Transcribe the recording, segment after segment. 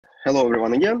Hello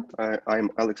everyone again.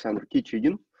 I'm Alexander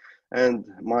Kichigin, and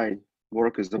my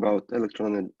work is about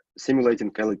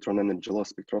simulating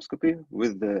electron-energy-loss spectroscopy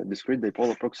with the discrete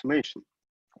dipole approximation.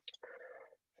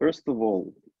 First of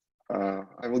all,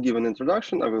 I will give an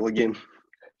introduction. I will again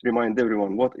remind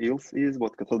everyone what EELS is,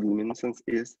 what cathodoluminescence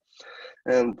is,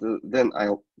 and then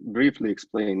I'll briefly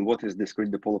explain what is discrete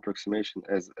dipole approximation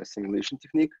as a simulation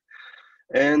technique.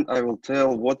 And I will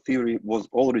tell what theory was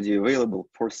already available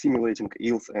for simulating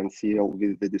EELS and CL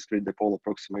with the discrete dipole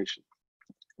approximation.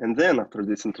 And then after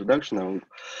this introduction, I will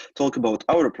talk about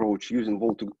our approach using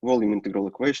volume integral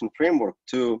equation framework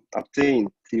to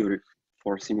obtain theory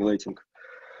for simulating.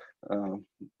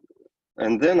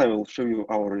 And then I will show you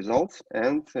our results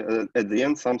and at the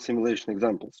end, some simulation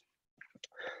examples.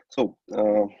 So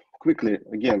quickly,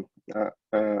 again,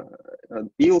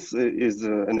 EELS is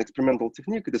an experimental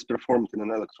technique. It is performed in an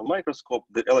electron microscope.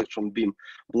 The electron beam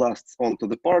blasts onto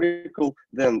the particle.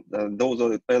 Then those are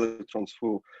the electrons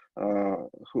who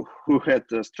had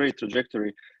a straight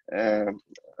trajectory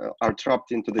are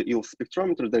trapped into the EELS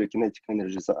spectrometer. Their kinetic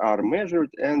energies are measured,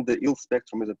 and the EELS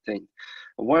spectrum is obtained.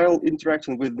 While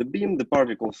interacting with the beam, the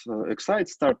particles excite,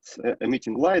 start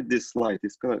emitting light. This light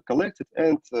is collected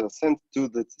and sent to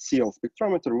the CL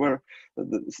spectrometer, where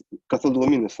the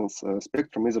cathodoluminescence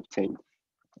spectrum is obtained.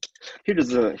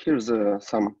 Here's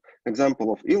some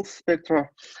example of EELS spectra.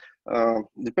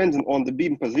 Depending on the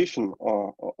beam position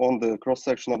on the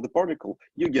cross-section of the particle,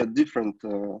 you get different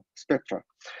spectra.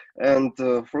 And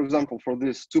for example, for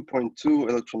this 2.2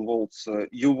 electron volts,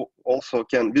 you also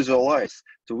can visualize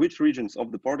to which regions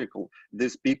of the particle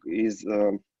this peak is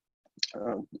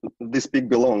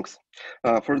belongs.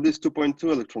 For this 2.2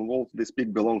 electron volts, this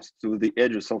peak belongs to the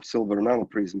edges of silver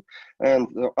nanoprism, and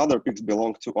other peaks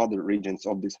belong to other regions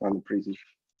of this nanoprism.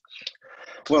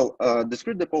 Well,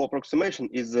 discrete dipole approximation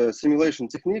is a simulation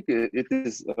technique. It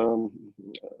is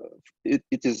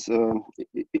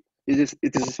a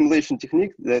simulation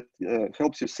technique that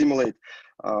helps you simulate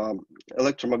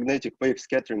electromagnetic wave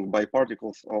scattering by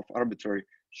particles of arbitrary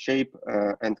shape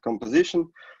and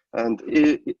composition. And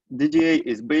DDA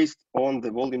is based on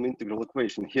the volume integral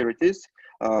equation. Here it is.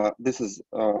 This is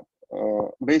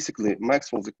basically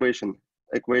Maxwell's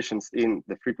equations in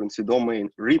the frequency domain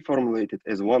reformulated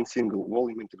as one single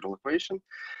volume integral equation.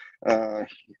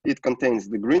 It contains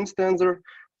the Green's tensor.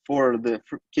 For the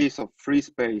case of free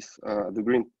space,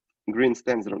 the Green's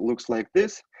tensor looks like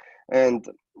this. And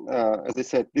as I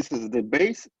said, this is the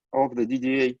base of the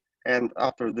DDA. And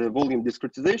after the volume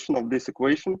discretization of this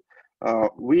equation,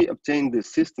 we obtain the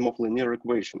system of linear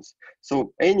equations.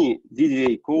 So any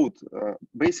DDA code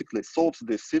basically solves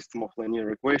this system of linear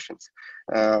equations.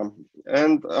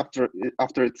 And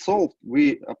after it's solved,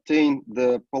 we obtain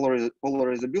the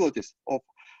polarizabilities of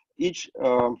each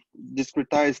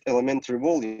discretized elementary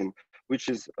volume, which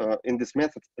is in this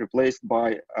method replaced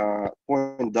by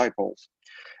point dipoles.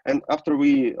 And after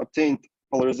we obtained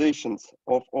polarizations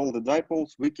of all the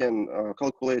dipoles, we can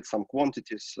calculate some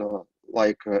quantities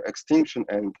like extinction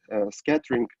and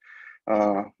scattering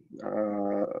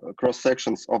cross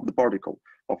sections of the particle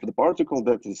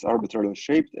that is arbitrarily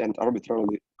shaped and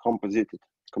arbitrarily composited.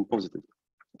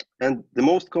 And the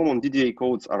most common DDA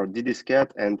codes are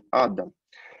DDSCAT and ADDA.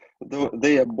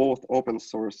 They are both open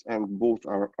source and both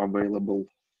are available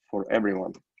for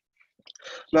everyone.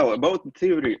 Now, about the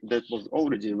theory that was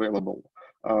already available.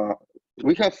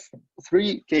 We have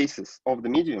three cases of the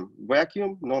medium: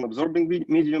 vacuum, non-absorbing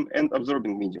medium, and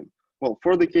absorbing medium. Well,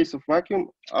 for the case of vacuum,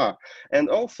 and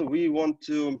also we want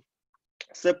to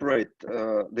separate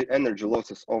the energy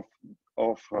losses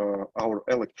of our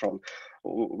electron.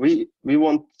 We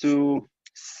want to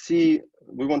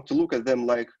look at them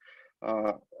like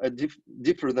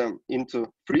differ them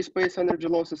into free space energy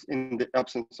losses in the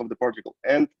absence of the particle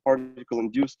and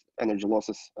particle-induced energy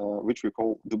losses, which we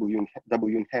call W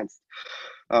enhanced.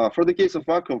 For the case of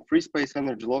vacuum, free space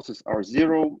energy losses are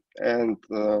 0, and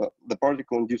the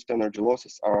particle-induced energy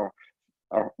losses are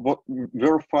what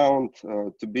were found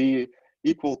to be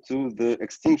equal to the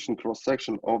extinction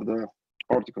cross-section of the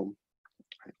particle.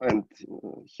 And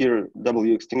here,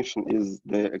 W extinction is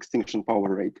the extinction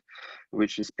power rate,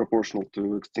 which is proportional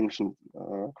to extinction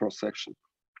cross-section.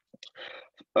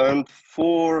 And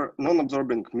for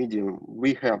non-absorbing medium,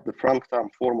 we have the Frank-Tamm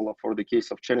formula for the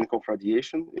case of Cherenkov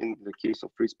radiation in the case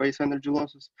of free space energy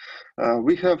losses.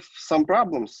 We have some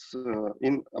problems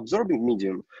in absorbing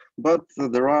medium, but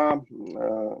there are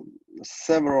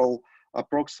several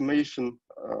approximations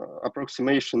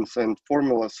and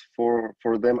formulas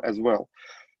for them as well.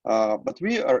 But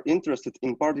we are interested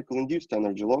in particle-induced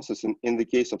energy losses in the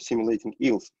case of simulating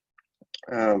EELS.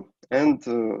 And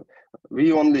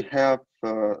we only have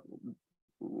the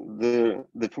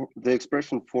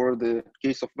expression for the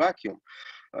case of vacuum.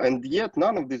 And yet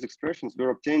none of these expressions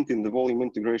were obtained in the volume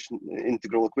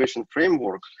integral equation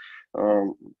framework.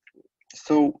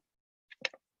 So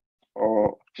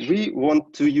we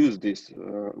want to use this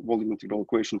volume integral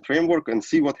equation framework and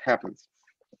see what happens.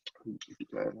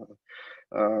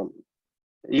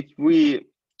 If we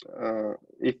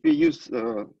use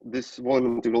this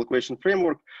volume integral equation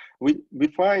framework, we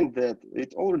find that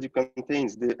it already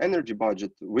contains the energy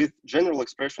budget with general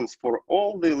expressions for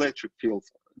all the electric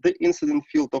fields, the incident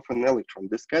field of an electron,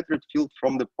 the scattered field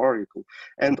from the particle,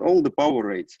 and all the power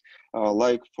rates.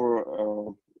 Like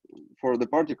for the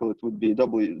particle, it would be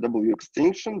W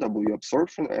extinction, W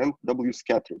absorption, and W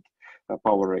scattered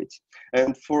power rates.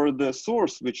 And for the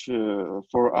source, which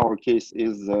for our case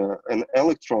is an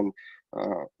electron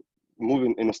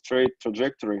moving in a straight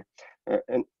trajectory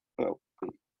and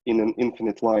in an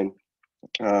infinite line,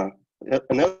 an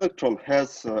electron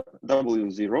has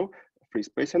W0, free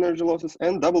space energy losses,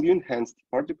 and W enhanced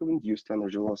particle-induced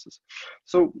energy losses.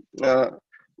 So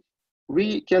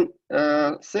we can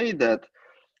say that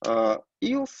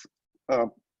EELS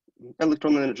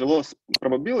electron energy loss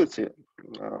probability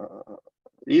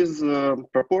is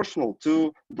proportional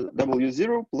to the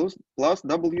W0 plus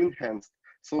W enhanced.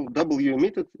 So W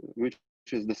emitted, which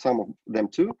is the sum of them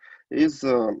two, is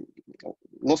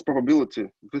loss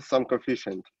probability with some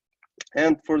coefficient.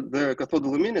 And for the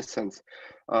cathodoluminescence,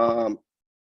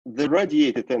 the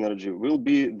radiated energy will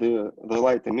be the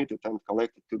light emitted and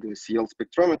collected to the CL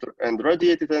spectrometer, and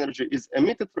radiated energy is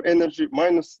emitted energy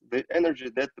minus the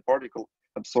energy that the particle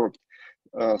absorbed.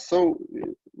 So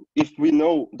if we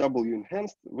know W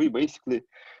enhanced, we basically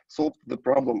solved the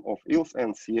problem of EELS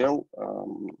and CL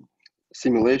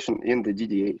simulation in the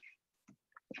DDA.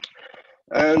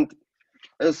 And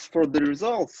as for the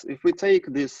results, if we take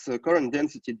this current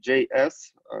density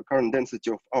JS, current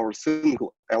density of our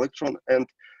single electron, and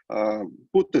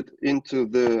put it into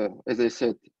the, as I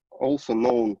said, also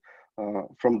known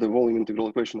from the volume integral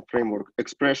equation framework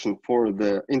expression for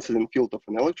the incident field of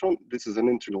an electron. This is an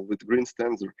integral with Green's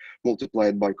tensor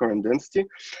multiplied by current density.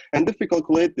 And if we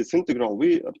calculate this integral,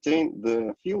 we obtain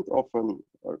the field of a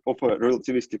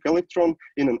relativistic electron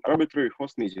in an arbitrary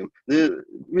host medium,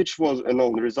 which was a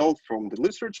known result from the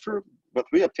literature, but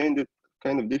we obtained it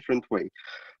kind of different way.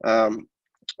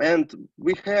 And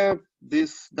we have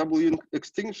this W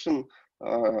extinction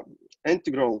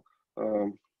integral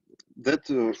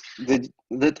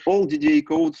that all DDA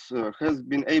codes has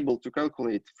been able to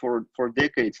calculate for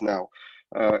decades now.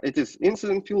 It is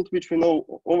incident field, which we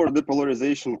know, over the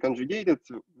polarization conjugated,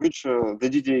 which the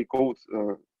DDA code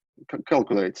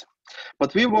calculates.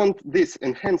 But we want this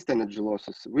enhanced energy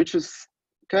losses, which is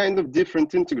kind of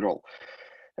different integral.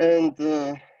 And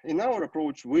in our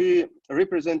approach, we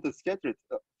represent the scattered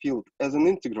field as an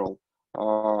integral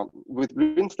with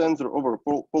Green's tensor over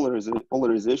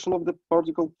polarization of the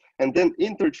particle, and then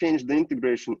interchange the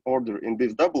integration order in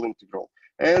this double integral.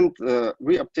 And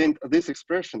we obtained this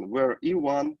expression where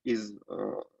E1 is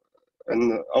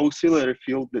an auxiliary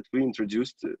field that we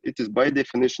introduced. It is by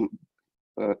definition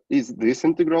is this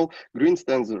integral, Green's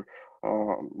tensor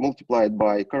multiplied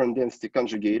by current density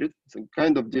conjugated. It's a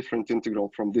kind of different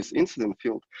integral from this incident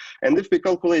field. And if we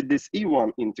calculate this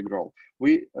E1 integral,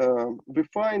 we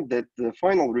find that the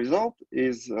final result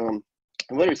is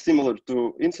very similar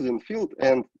to incident field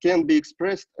and can be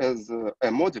expressed as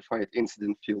a modified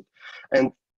incident field.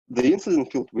 And the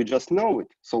incident field, we just know it.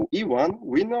 So E1,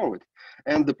 we know it.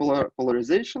 And the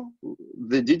polarization,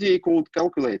 the DDA code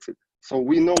calculates it. So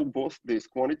we know both these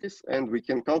quantities, and we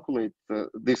can calculate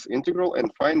this integral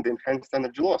and find the enhanced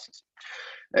energy losses.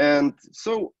 And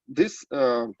so this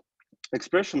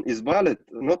expression is valid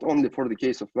not only for the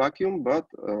case of vacuum, but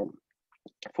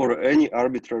for any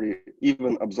arbitrary,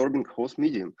 even absorbing host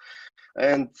medium.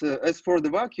 And as for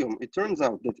the vacuum, it turns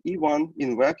out that E1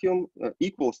 in vacuum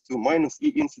equals to minus E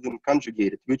incident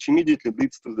conjugated, which immediately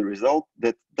leads to the result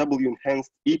that W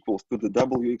enhanced equals to the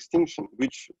W extinction,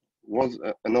 which was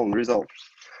a known result.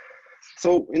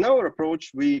 So in our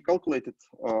approach, we calculated,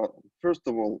 first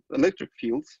of all, electric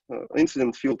fields,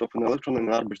 incident field of an electron in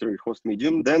an arbitrary host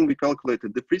medium. Then we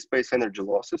calculated the free space energy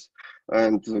losses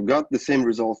and got the same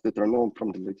results that are known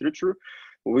from the literature.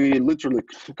 We literally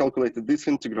calculated this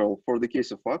integral for the case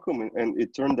of vacuum, and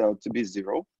it turned out to be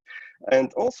 0.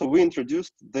 And also we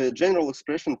introduced the general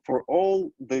expression for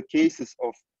all the cases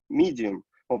of medium,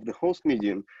 of the host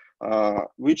medium,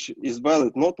 which is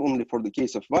valid not only for the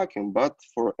case of vacuum, but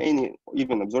for any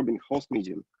even absorbing host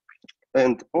medium.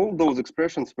 And all those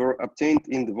expressions were obtained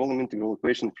in the volume integral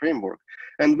equation framework,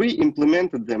 and we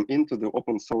implemented them into the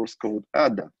open source code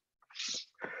ADDA.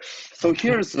 So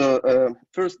here's a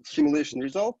first simulation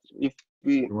result. If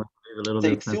we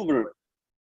take silver,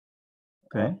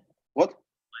 okay. What?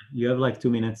 You have like 2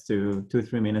 minutes to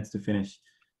 2-3 minutes to finish.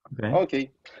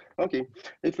 Okay. Okay.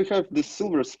 If we have this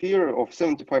silver sphere of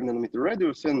 75 nanometer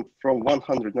radius and from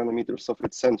 100 nanometers of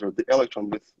its center, the electron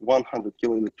with 100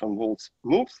 kiloelectron volts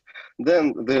moves,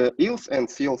 then the EELS and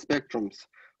CL spectrums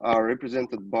are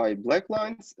represented by black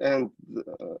lines, and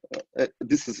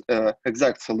this is an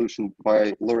exact solution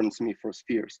by Lorentz-Mean for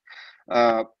spheres.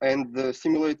 And the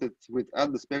simulated with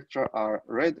ADDA spectra are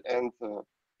red and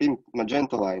pink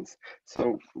magenta lines.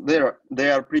 So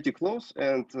they are pretty close,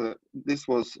 and this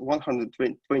was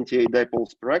 128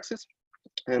 dipoles per axis.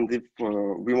 And if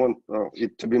we want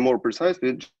it to be more precise,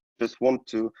 we just want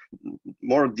to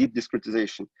more deep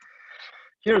discretization.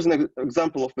 Here's an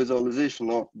example of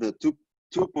visualization of the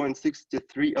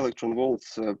 2.63 electron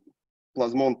volts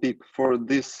plasmon peak for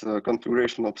this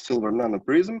configuration of silver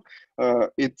nanoprism.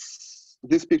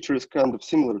 This picture is kind of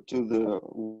similar to the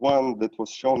one that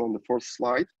was shown on the first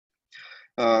slide.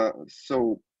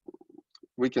 So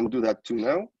we can do that too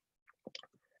now.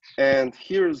 And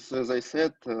here's, as I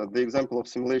said, the example of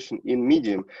simulation in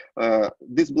medium.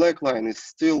 This black line is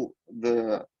still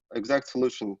the exact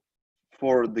solution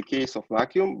for the case of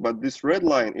vacuum, but this red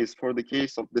line is for the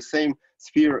case of the same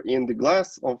sphere in the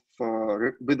glass of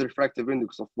with refractive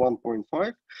index of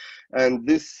 1.5, and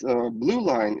this blue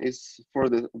line is for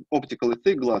the optically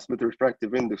thick glass with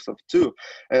refractive index of 2.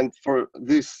 And for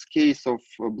this case of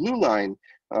blue line,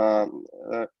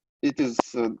 it is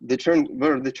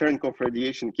where the Cherenkov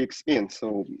radiation kicks in.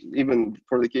 So even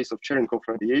for the case of Cherenkov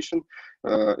radiation,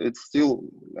 it's still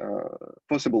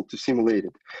possible to simulate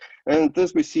it. And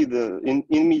as we see, in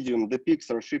medium, the peaks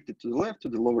are shifted to the left, to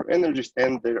the lower energies,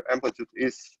 and their amplitude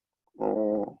is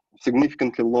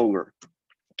significantly lower.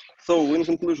 So in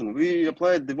conclusion, we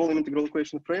applied the volume integral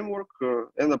equation framework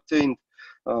and obtained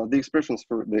the expressions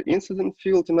for the incident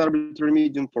field in arbitrary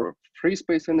medium, for free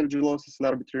space energy losses in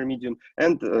arbitrary medium,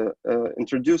 and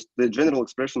introduced the general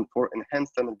expression for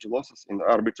enhanced energy losses in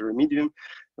arbitrary medium.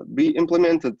 We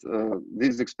implemented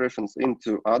these expressions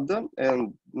into ADDA,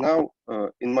 and now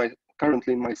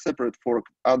currently in my separate fork,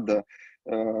 ADDA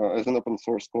as an open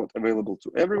source code available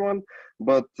to everyone,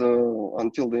 but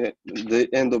until the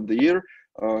end of the year,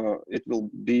 it will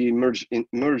be merged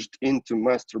into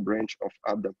master branch of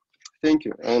ADDA. Thank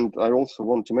you. And I also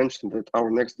want to mention that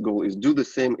our next goal is do the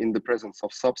same in the presence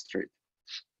of substrate.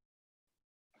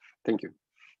 Thank you.